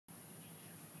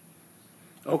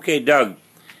Okay, Doug,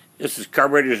 this is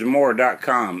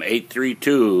carburetorsandmore.com,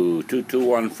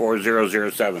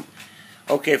 832-221-4007.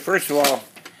 Okay, first of all,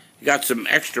 you got some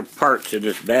extra parts in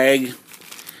this bag.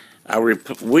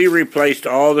 We replaced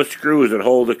all the screws that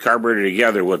hold the carburetor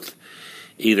together with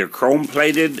either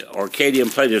chrome-plated or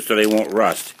cadmium-plated so they won't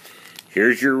rust.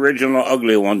 Here's your original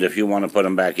ugly ones if you want to put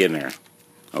them back in there.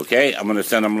 Okay, I'm going to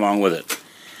send them along with it.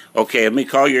 Okay, let me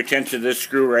call your attention to this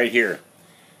screw right here.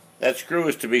 That screw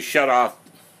is to be shut off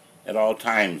at all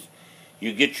times.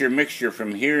 You get your mixture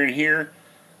from here and here.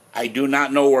 I do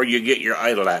not know where you get your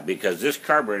idle at because this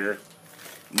carburetor,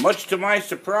 much to my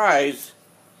surprise,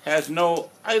 has no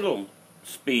idle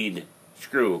speed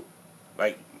screw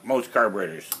like most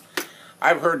carburetors.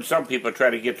 I've heard some people try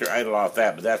to get their idle off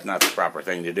that, but that's not the proper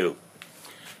thing to do.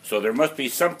 So there must be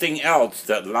something else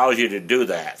that allows you to do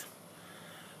that.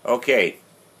 Okay,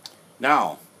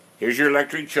 now here's your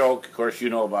electric choke. Of course, you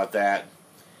know about that.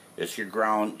 It's your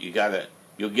ground.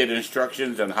 You'll get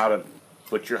instructions on how to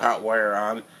put your hot wire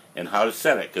on and how to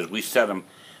set it, because we ship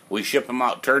them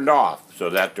out turned off so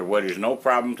that there's no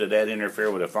problem to that interfere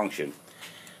with a function.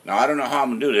 Now I don't know how I'm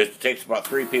gonna do this. It takes about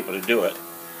 3 people to do it,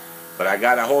 but I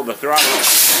gotta hold the throttle.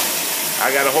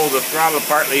 I gotta hold the throttle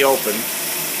partly open.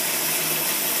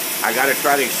 I gotta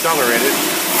try to accelerate it.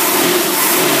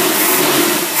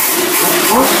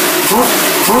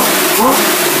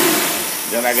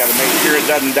 Then I gotta make sure it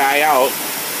doesn't die out.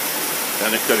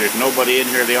 Then because there's nobody in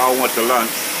here, they all went to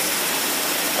lunch.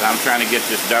 And I'm trying to get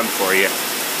this done for you.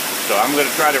 So I'm gonna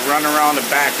try to run around the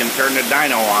back and turn the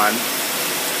dyno on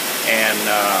and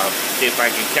see if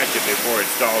I can catch it before it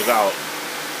stalls out.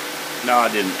 No, I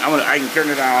didn't. I can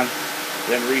turn it on,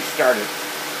 then restart it.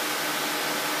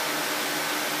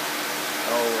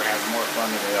 Oh, we're having more fun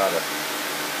than we ought to.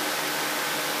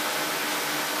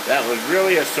 That was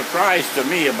really a surprise to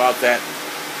me about that.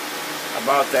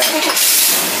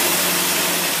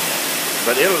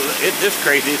 But this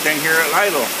crazy thing here at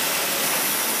idle.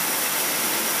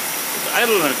 It's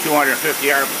idle at 250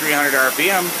 300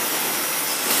 RPM.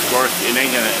 Of course, it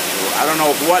ain't gonna. I don't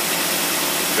know what.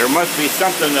 There must be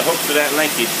something that hooks to that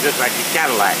linkage, just like a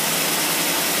Cadillac.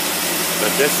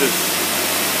 But this is.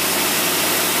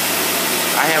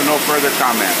 I have no further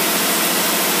comment.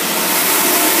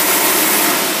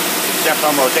 Except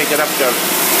I'm going to take it up to...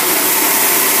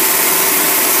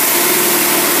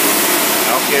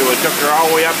 Okay, we took her all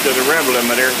the way up to the rev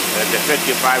limiter at the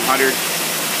 5500,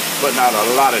 putting out a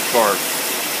lot of torque.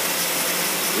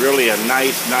 Really a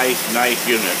nice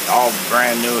unit. All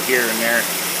brand new here and there,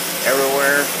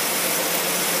 everywhere.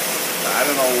 I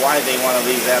don't know why they want to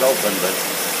leave that open, but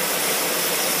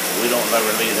we don't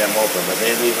ever leave them open, but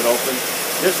they leave it open.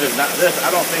 This is not, I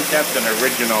don't think that's an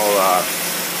original,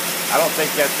 I don't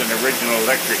think that's an original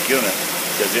electric unit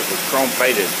because it was chrome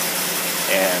plated,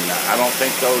 and I don't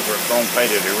think those were chrome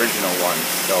plated original ones.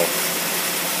 So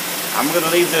I'm going to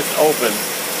leave this open.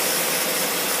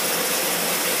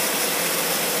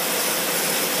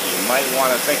 You might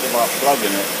want to think about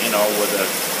plugging it, you know, with a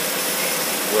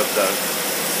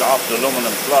soft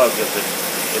aluminum plug if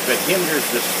it hinders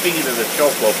the speed of the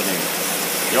choke opening.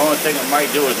 The only thing it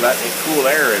might do is let it cool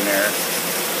air in there,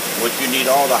 which you need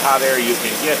all the hot air you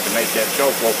can get to make that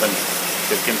choke open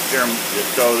to consume,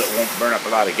 so that it won't burn up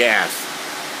a lot of gas.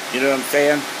 You know what I'm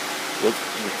saying? If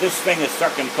this thing is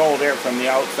sucking cold air from the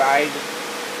outside,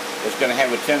 it's going to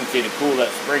have a tendency to cool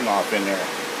that spring off in there.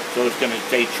 So it's going to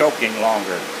stay choking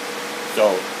longer.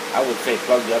 So I would say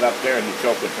plug that up there and the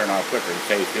choke will turn off quicker to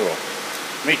save fuel.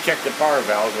 Let me check the power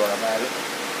valves while I'm at it.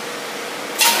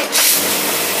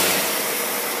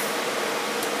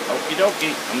 Okie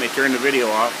dokie, let me turn the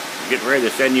video off. I'm getting ready to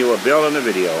send you a bill in the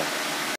video.